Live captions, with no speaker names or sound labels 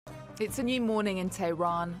It's a new morning in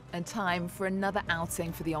Tehran and time for another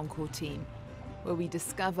outing for the Encore team, where we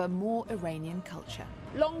discover more Iranian culture.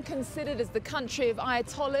 Long considered as the country of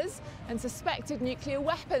ayatollahs and suspected nuclear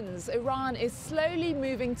weapons, Iran is slowly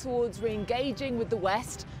moving towards re-engaging with the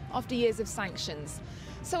West after years of sanctions.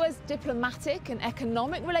 So as diplomatic and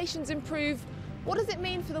economic relations improve, what does it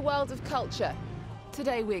mean for the world of culture?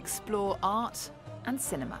 Today we explore art and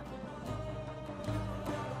cinema.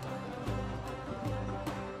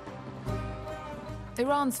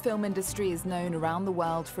 Iran's film industry is known around the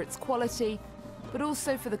world for its quality, but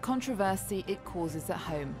also for the controversy it causes at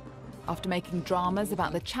home. After making dramas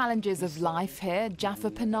about the challenges of life here, Jafar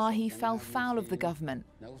Panahi fell foul of the government,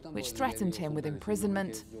 which threatened him with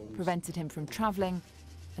imprisonment, prevented him from traveling,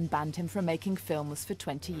 and banned him from making films for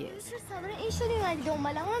 20 years.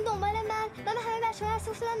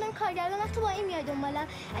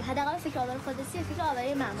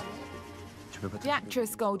 The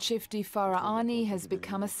actress Goldshifti Farahani has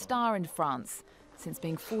become a star in France since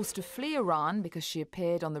being forced to flee Iran because she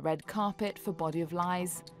appeared on the red carpet for Body of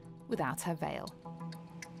Lies without her veil.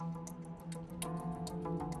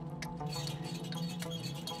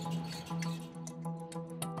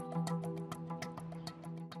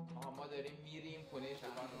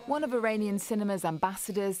 One of Iranian cinema's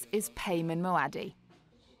ambassadors is Peyman Moaadi.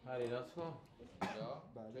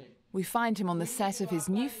 We find him on the set of his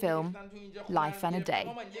new film, Life and a Day.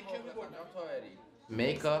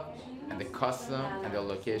 Makeup and the costume and the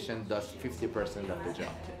location does 50% of the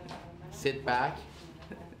job. Sit back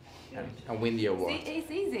and win the award. It's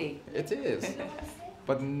easy. It is.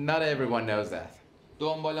 But not everyone knows that.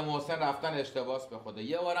 دنبال محسن رفتن اشتباس به خدا.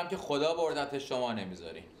 یه بارم که خدا بردتش شما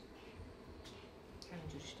نمیذاری.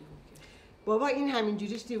 بابا این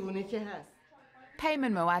همینجوریش دیوونه که هست.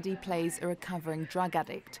 Peyman Moaadi plays a recovering drug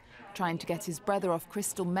addict, trying to get his brother off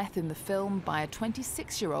crystal meth in the film by a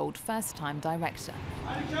 26-year-old first-time director.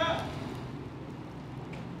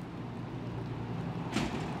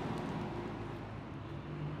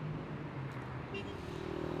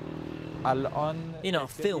 In our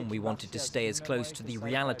film, we wanted to stay as close to the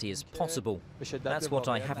reality as possible. That's what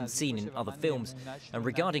I haven't seen in other films. And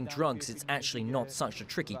regarding drugs, it's actually not such a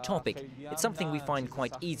tricky topic. It's something we find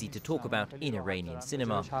quite easy to talk about in Iranian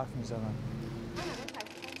cinema.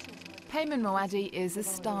 Peyman Moaadi is a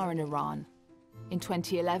star in Iran. In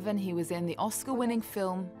 2011, he was in the Oscar-winning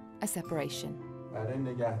film A Separation.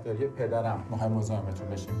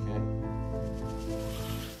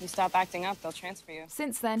 You stop acting up, they'll transfer you.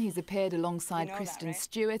 Since then, he's appeared alongside Kristen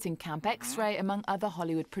Stewart in Camp X-Ray, among other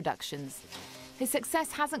Hollywood productions. His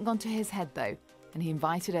success hasn't gone to his head, though, and he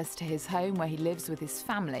invited us to his home where he lives with his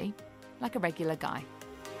family, like a regular guy.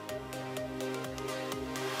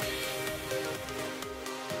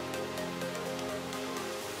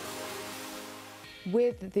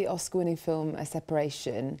 With the Oscar-winning film A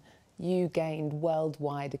Separation, you gained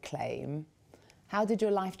worldwide acclaim. How did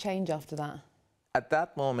your life change after that? At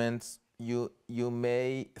that moment, you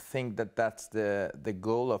may think that that's the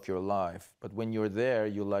goal of your life, but when you're there,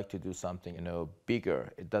 you like to do something,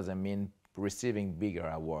 bigger. It doesn't mean receiving bigger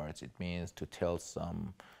awards. It means to tell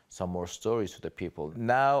some more stories to the people.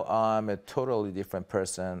 Now I'm a totally different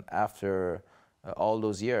person after all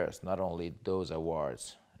those years, not only those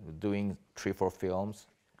awards. Doing 3-4 films,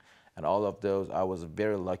 and all of those, I was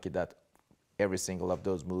very lucky that every single of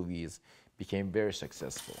those movies became very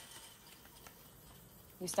successful.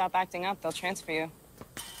 You stop acting up, they'll transfer you.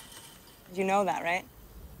 You know that, right?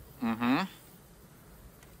 Mm-hmm.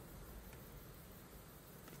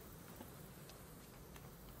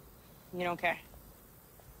 You don't care.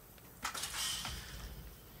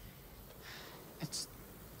 It's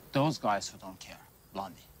those guys who don't care,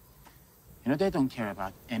 Blondie. They don't care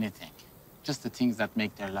about anything, just the things that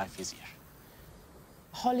make their life easier.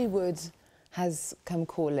 Hollywood has come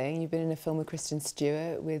calling. You've been in a film with Kristen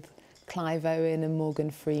Stewart, with Clive Owen and Morgan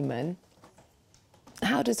Freeman.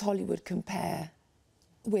 How does Hollywood compare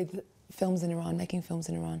with films in Iran, making films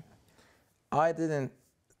in Iran? I didn't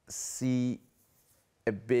see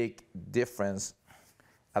a big difference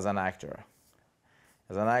as an actor.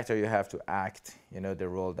 As an actor, you have to act, the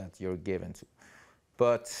role that you're given to.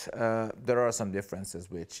 But there are some differences,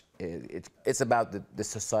 which it's about the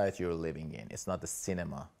society you're living in. It's not the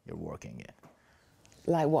cinema you're working in.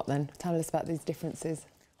 Like what then? Tell us about these differences.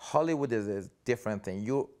 Hollywood is a different thing.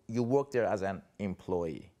 You work there as an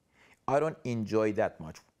employee. I don't enjoy that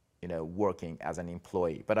much, working as an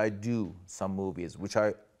employee. But I do some movies, which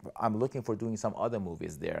I'm looking for doing some other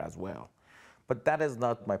movies there as well. But that is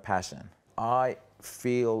not my passion. I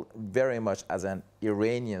feel very much as an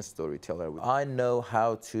Iranian storyteller. I know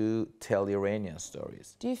how to tell Iranian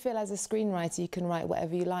stories. Do you feel as a screenwriter you can write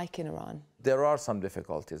whatever you like in Iran? There are some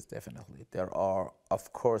difficulties, definitely.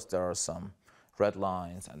 Of course, there are some red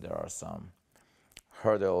lines and there are some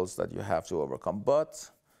hurdles that you have to overcome. But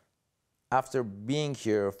after being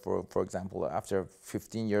here, for example, after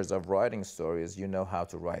 15 years of writing stories, you know how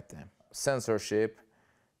to write them. Censorship,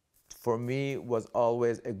 for me, was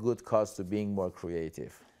always a good cause to being more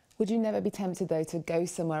creative. Would you never be tempted, though, to go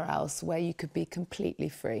somewhere else where you could be completely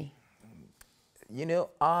free? You know,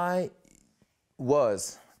 I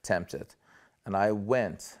was tempted, and I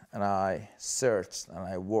went, and I searched, and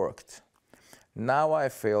I worked. Now I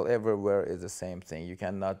feel everywhere is the same thing. You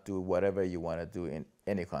cannot do whatever you want to do in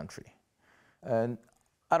any country. And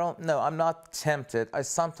I don't know, I'm not tempted. I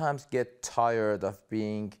sometimes get tired of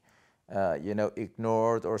being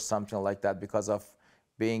ignored or something like that because of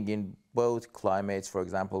being in both climates. For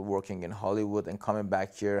example, working in Hollywood and coming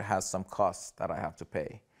back here has some costs that I have to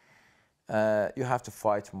pay. You have to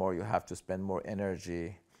fight more, you have to spend more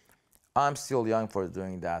energy. I'm still young for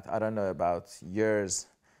doing that. I don't know about years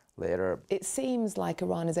later. It seems like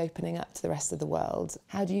Iran is opening up to the rest of the world.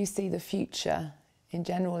 How do you see the future in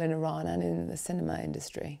general in Iran and in the cinema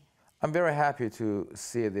industry? I'm very happy to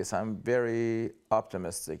see this. I'm very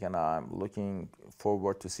optimistic and I'm looking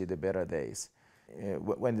forward to see the better days.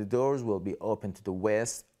 When the doors will be open to the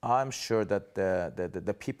West, I'm sure that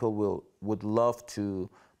the people would love to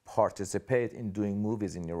participate in doing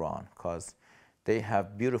movies in Iran because they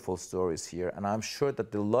have beautiful stories here, and I'm sure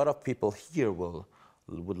that a lot of people here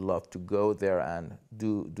would love to go there and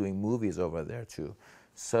doing movies over there too.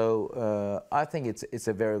 So I think it's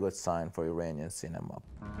a very good sign for Iranian cinema.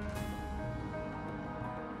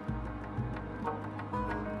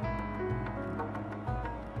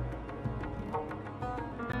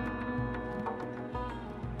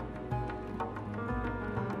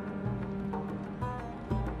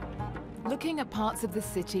 Looking at parts of the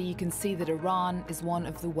city, you can see that Iran is one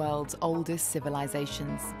of the world's oldest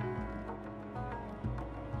civilizations.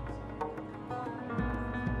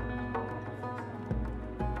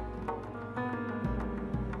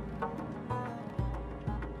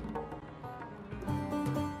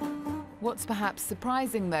 What's perhaps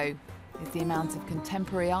surprising, though, is the amount of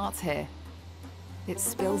contemporary art here. It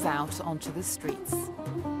spills out onto the streets.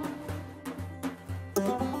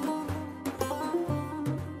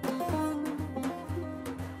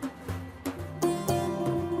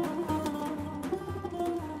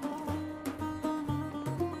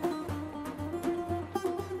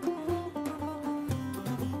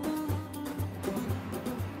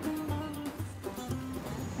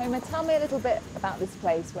 Peyman, tell me a little bit about this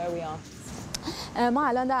place where we are.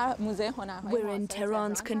 We're in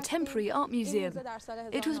Tehran's Contemporary Art Museum.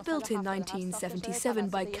 It was built in 1977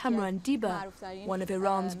 by Kamran Diba, one of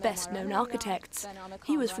Iran's best-known architects.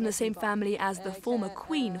 He was from the same family as the former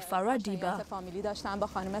queen, Farah Diba.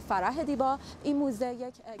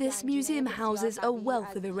 This museum houses a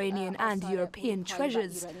wealth of Iranian and European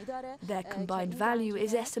treasures. Their combined value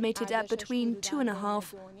is estimated at between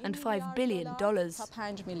 $2.5 and $5 billion.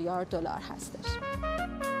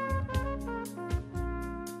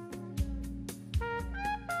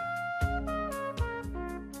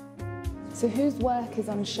 So whose work is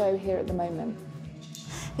on show here at the moment?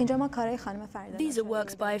 These are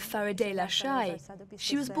works by Farideh Lashai.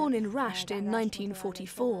 She was born in Rasht in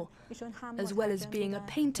 1944. As well as being a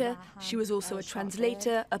painter, she was also a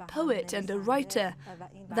translator, a poet and a writer.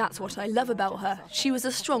 That's what I love about her. She was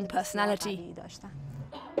a strong personality.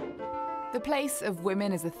 The place of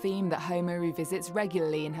women is a theme that Homer revisits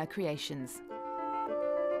regularly in her creations.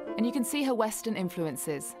 And you can see her Western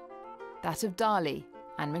influences, that of Dali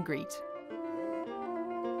and Magritte.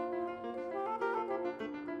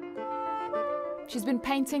 She's been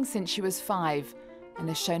painting since she was 5 and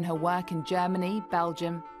has shown her work in Germany,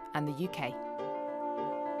 Belgium and the UK.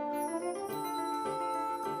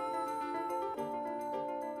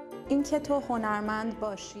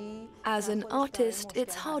 As an artist,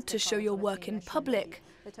 it's hard to show your work in public,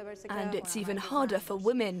 and it's even harder for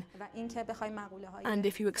women. And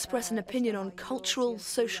if you express an opinion on cultural,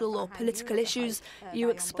 social or political issues, you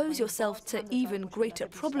expose yourself to even greater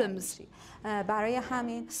problems.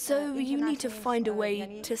 So you need to find a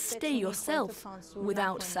way to stay yourself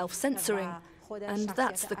without self-censoring. And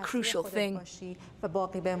that's the crucial thing.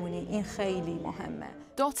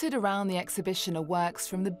 Dotted around the exhibition are works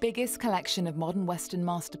from the biggest collection of modern Western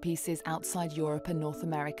masterpieces outside Europe and North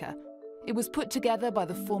America. It was put together by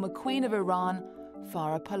the former Queen of Iran,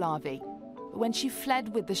 Farah Pahlavi. But when she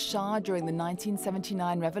fled with the Shah during the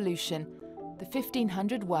 1979 revolution, the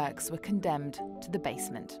 1,500 works were condemned to the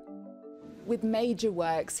basement. With major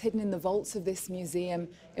works hidden in the vaults of this museum,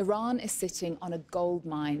 Iran is sitting on a gold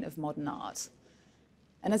mine of modern art.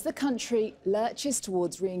 And as the country lurches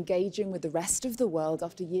towards re-engaging with the rest of the world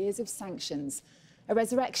after years of sanctions, a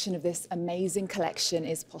resurrection of this amazing collection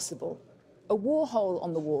is possible. A Warhol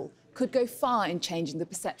on the wall could go far in changing the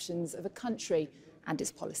perceptions of a country and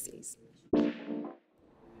its policies.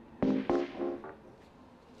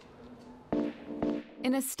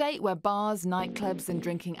 In a state where bars, nightclubs and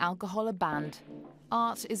drinking alcohol are banned,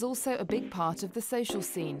 art is also a big part of the social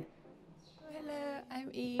scene. Hello, I'm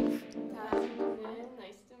Eve.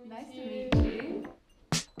 Nice to meet you.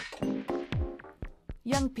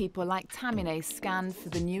 Young people like Tamine scan for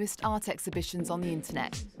the newest art exhibitions on the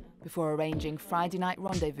internet before arranging Friday night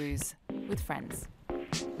rendezvous with friends.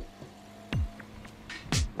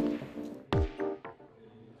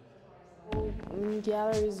 In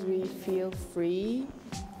galleries, we feel free.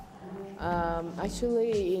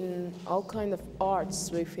 Actually, in all kinds of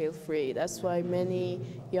arts, we feel free. That's why many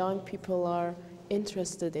young people are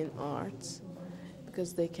interested in art,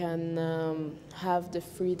 because they can have the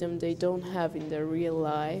freedom they don't have in their real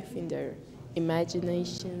life, in their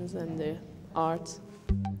imaginations and their art.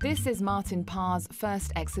 This is Martin Parr's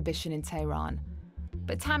first exhibition in Tehran.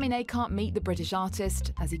 But Tamine can't meet the British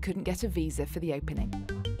artist as he couldn't get a visa for the opening.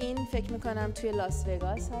 این فکر میکنم توی لاس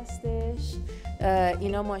وگاس هستش.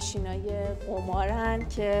 اینا ماشینای قمارن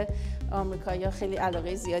که آمریکایی‌ها خیلی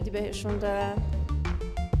علاقه زیادی بهشون دارن.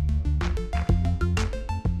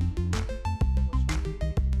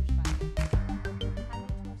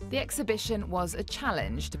 The exhibition was a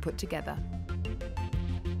challenge to put together.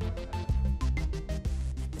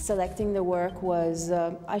 Selecting the work was,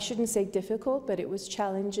 I shouldn't say difficult, but it was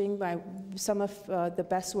challenging. Some of the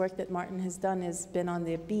best work that Martin has done has been on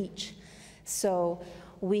the beach. So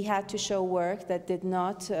we had to show work that did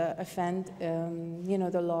not offend,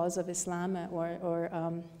 the laws of Islam or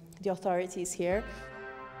the authorities here.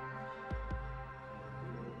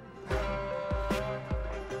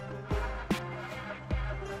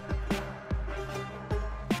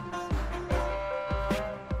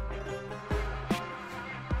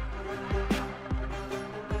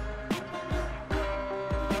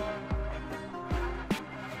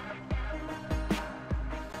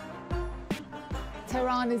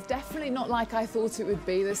 Tehran is definitely not like I thought it would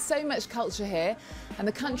be. There's so much culture here, and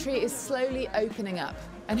the country is slowly opening up.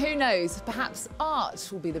 And who knows, perhaps art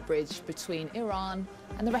will be the bridge between Iran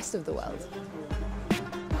and the rest of the world.